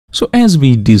So as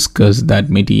we discussed that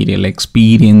material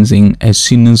experiencing a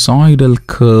sinusoidal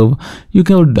curve, you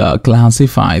could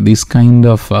classify this kind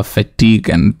of fatigue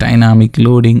and dynamic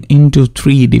loading into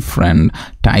three different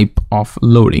type of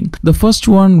loading. The first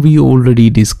one we already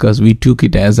discussed, we took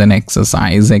it as an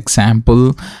exercise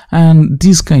example, and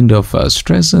this kind of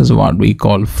stress is what we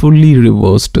call fully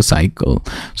reversed cycle.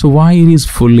 So why it is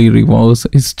fully reversed?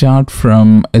 It starts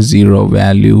from a zero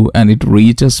value and it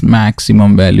reaches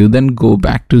maximum value, then go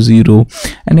back to zero,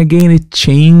 and again it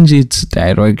change its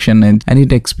direction and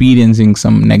it experiencing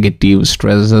some negative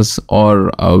stresses,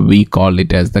 or we call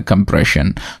it as the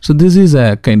compression. So this is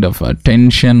a kind of a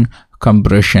tension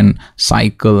compression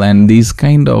cycle, and this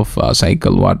kind of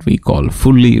cycle what we call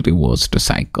fully reversed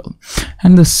cycle.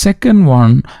 And the second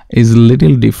one is a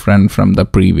little different from the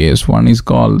previous one, is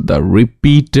called the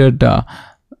repeated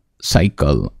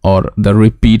cycle or the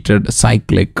repeated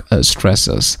cyclic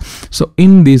stresses. So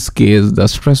in this case the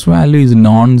stress value is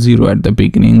non-zero at the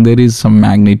beginning. There is some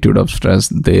magnitude of stress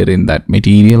there in that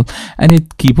material and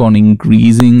it keep on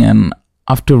increasing, and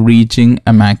after reaching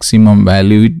a maximum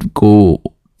value it go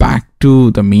back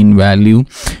to the mean value,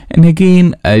 and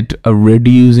again it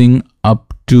reducing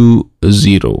up to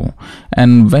zero,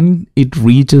 and when it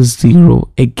reaches zero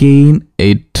again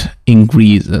it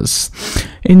increases.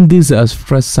 In this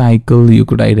stress cycle you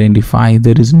could identify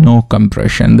there is no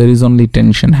compression, there is only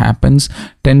tension happens.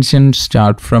 Tension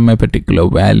start from a particular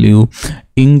value,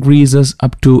 increases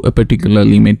up to a particular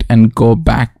limit and go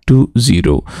back to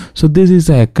zero. So this is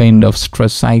a kind of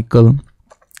stress cycle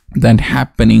that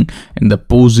happening in the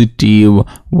positive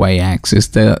y-axis.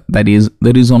 That is,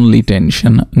 there is only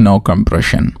tension, no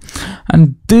compression.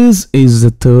 And this is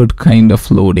the third kind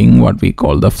of loading, what we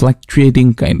call the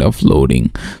fluctuating kind of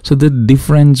loading. So the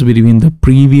difference between the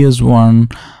previous one,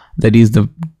 that is the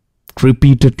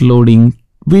repeated loading,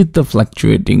 with the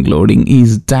fluctuating loading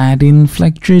is that in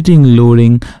fluctuating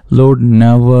loading, load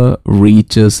never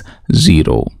reaches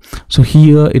zero. So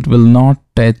here it will not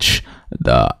touch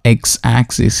the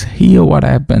x-axis. Here what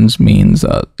happens means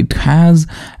it has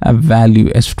a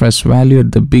value, a stress value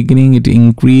at the beginning, it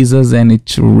increases and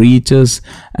it reaches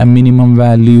a minimum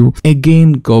value,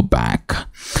 again go back.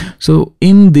 So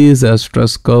in this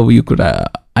stress curve you could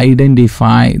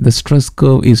identify the stress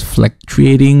curve is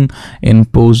fluctuating in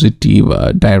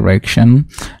positive direction,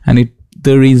 and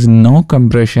there is no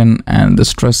compression and the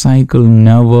stress cycle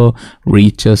never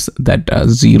reaches that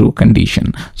zero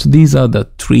condition. So these are the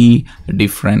three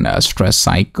different stress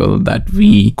cycle that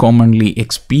we commonly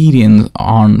experience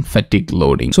on fatigue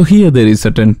loading. So here there is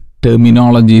certain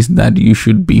terminologies that you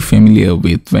should be familiar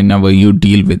with whenever you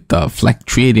deal with the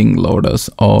fluctuating loaders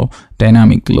or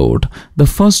dynamic load. The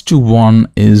first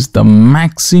one is the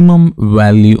maximum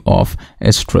value of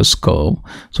a stress curve.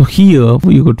 So here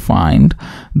you could find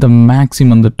the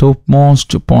maximum, the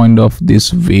topmost point of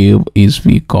this wave is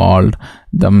we called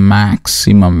the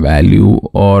maximum value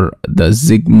or the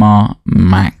sigma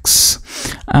max,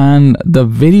 and the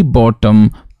very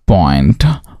bottom point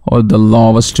or the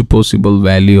lowest possible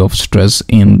value of stress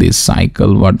in this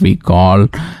cycle, what we call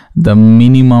the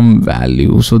minimum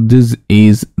value. So this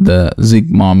is the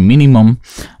sigma minimum,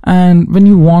 and when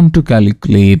you want to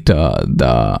calculate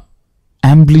the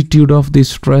amplitude of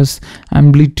this stress,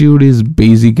 amplitude is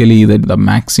basically the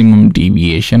maximum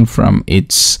deviation from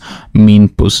its mean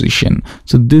position.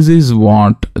 So this is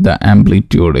what the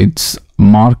amplitude, it's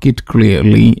mark it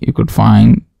clearly, you could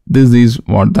find this is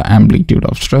what the amplitude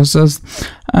of stress is,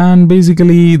 and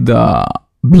basically the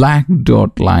black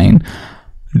dot line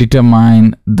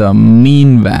determine the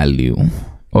mean value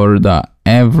or the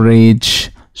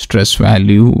average stress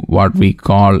value, what we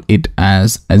call it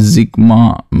as a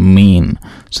sigma mean.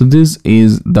 So this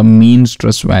is the mean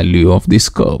stress value of this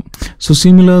curve. So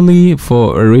similarly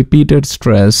for a repeated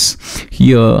stress,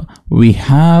 here we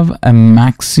have a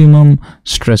maximum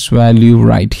stress value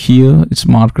right here, it's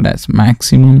marked as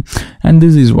maximum, and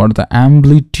this is what the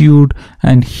amplitude,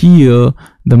 and here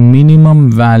the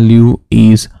minimum value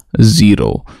is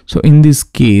zero. So in this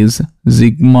case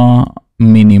sigma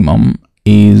minimum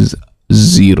is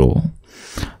 0.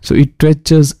 So it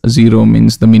touches 0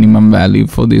 means the minimum value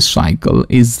for this cycle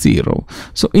is 0.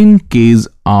 So in case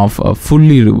of a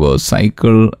fully reversed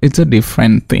cycle, it's a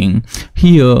different thing.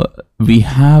 Here we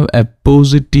have a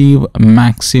positive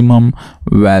maximum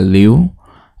value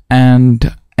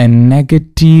and a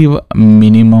negative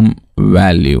minimum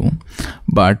value,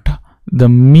 but the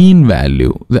mean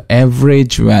value, the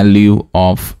average value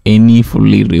of any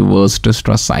fully reversed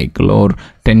stress cycle or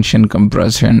tension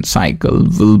compression cycle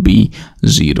will be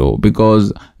 0,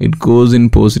 because it goes in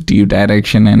positive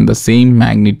direction and the same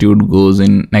magnitude goes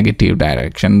in negative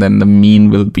direction, then the mean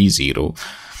will be 0.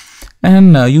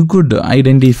 And you could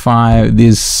identify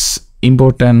this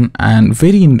important and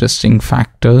very interesting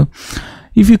factor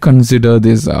if you consider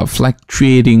this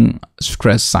fluctuating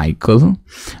stress cycle,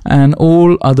 and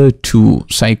all other two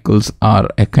cycles are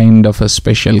a kind of a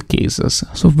special cases.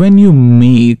 So when you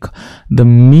make the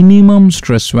minimum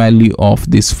stress value of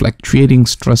this fluctuating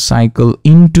stress cycle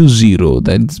into zero,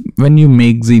 that's when you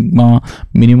make sigma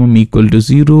minimum equal to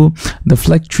zero, the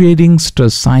fluctuating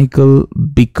stress cycle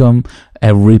become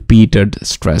a repeated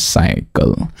stress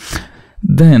cycle.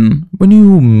 Then when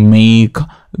you make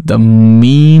the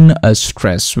mean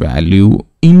stress value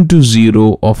into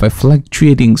zero of a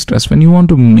fluctuating stress, when you want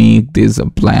to make this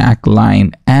black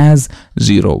line as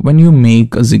zero, when you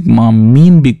make a sigma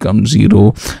mean become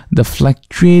zero, the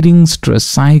fluctuating stress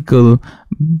cycle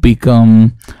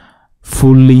become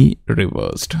fully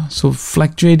reversed. So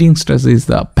fluctuating stress is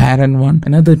the parent one.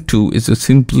 Another two is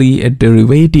simply a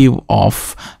derivative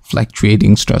of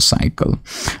fluctuating stress cycle.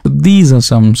 So these are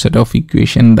some set of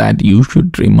equations that you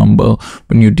should remember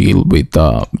when you deal with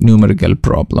numerical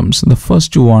problems. The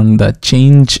first one, the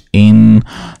change in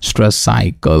stress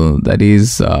cycle, that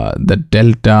is the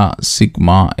delta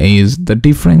sigma is the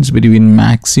difference between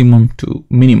maximum to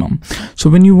minimum. So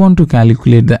when you want to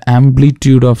calculate the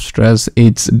amplitude of stress,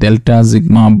 it's delta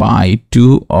sigma by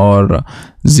 2 or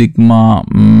sigma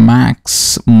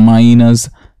max minus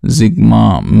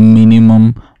sigma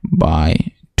minimum by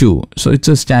 2. So it's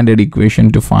a standard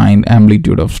equation to find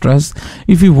amplitude of stress.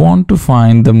 If you want to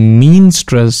find the mean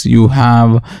stress, you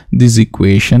have this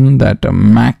equation that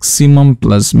maximum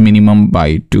plus minimum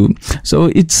by 2.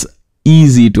 So it's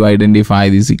easy to identify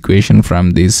this equation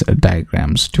from these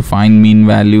diagrams. To find mean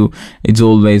value, it's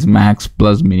always max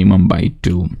plus minimum by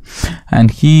 2.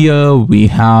 And here we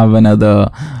have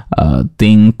another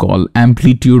thing called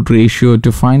amplitude ratio.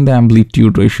 To find the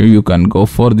amplitude ratio, you can go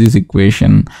for this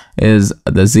equation is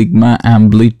the sigma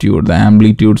amplitude, the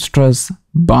amplitude stress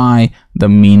by the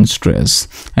mean stress.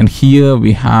 And here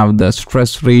we have the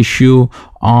stress ratio,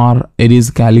 or it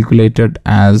is calculated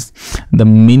as the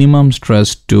minimum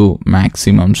stress to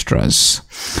maximum stress.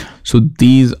 So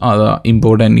these are the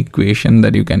important equations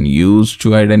that you can use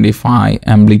to identify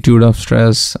amplitude of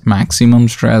stress, maximum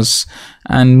stress,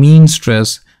 and mean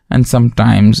stress, and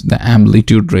sometimes the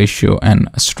amplitude ratio and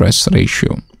stress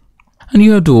ratio. And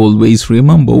you have to always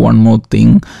remember one more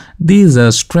thing. This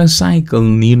stress cycle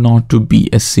need not to be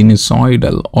a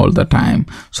sinusoidal all the time.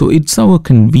 So it's our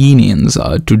convenience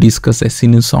to discuss a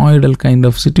sinusoidal kind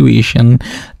of situation.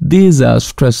 This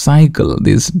stress cycle,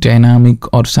 this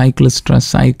dynamic or cyclic stress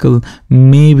cycle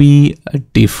may be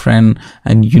different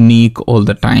and unique all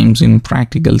the times in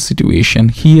practical situation.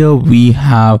 Here we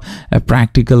have a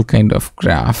practical kind of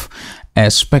graph, a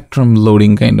spectrum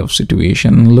loading kind of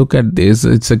situation. Look at this,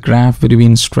 it's a graph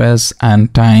between stress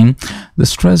and time. The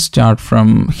stress chart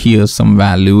from here some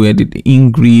value and it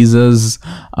increases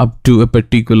up to a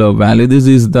particular value. This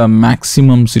is the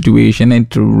maximum situation.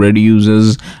 It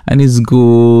reduces and it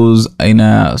goes in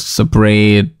a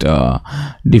separate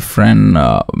different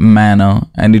manner,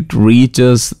 and it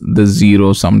reaches the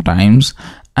zero sometimes,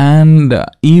 and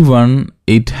even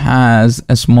it has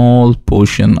a small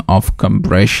portion of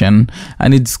compression,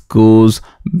 and it goes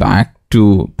back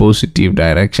to positive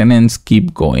direction and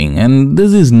keep going. And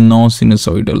this is no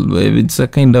sinusoidal wave, it's a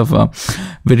kind of a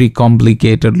very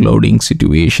complicated loading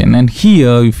situation. And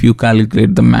here if you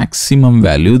calculate the maximum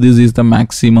value, this is the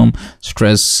maximum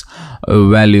stress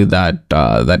value that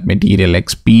that material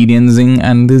experiencing,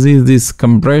 and this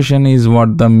compression is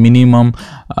what the minimum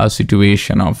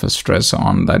situation of stress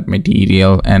on that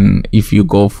material. And if you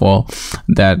go for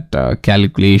that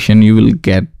calculation, you will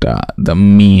get the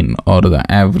mean or the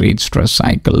average stress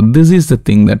cycle. This is the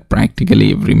thing that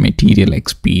practically every material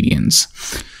experience.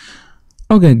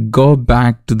 Okay, go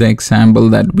back to the example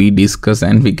that we discussed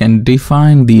and we can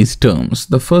define these terms.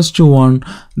 The first one,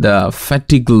 the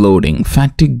fatigue loading.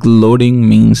 Fatigue loading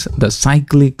means the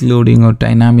cyclic loading or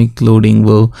dynamic loading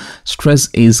where stress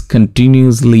is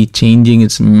continuously changing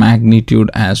its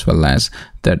magnitude as well as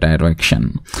the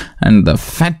direction. And the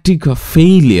fatigue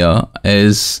failure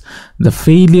is the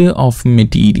failure of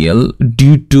material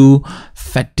due to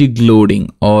fatigue loading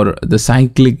or the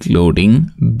cyclic loading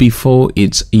before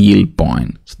its yield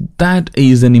point. So that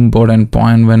is an important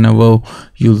point whenever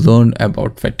you learn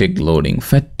about fatigue loading.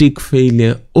 Fatigue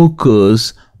failure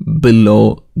occurs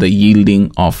below the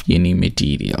yielding of any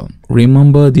material.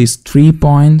 Remember these 3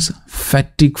 points: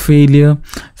 fatigue failure,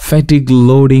 fatigue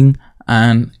loading,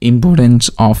 and importance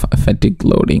of fatigue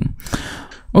loading.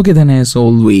 Okay, then as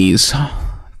always,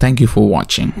 thank you for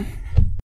watching.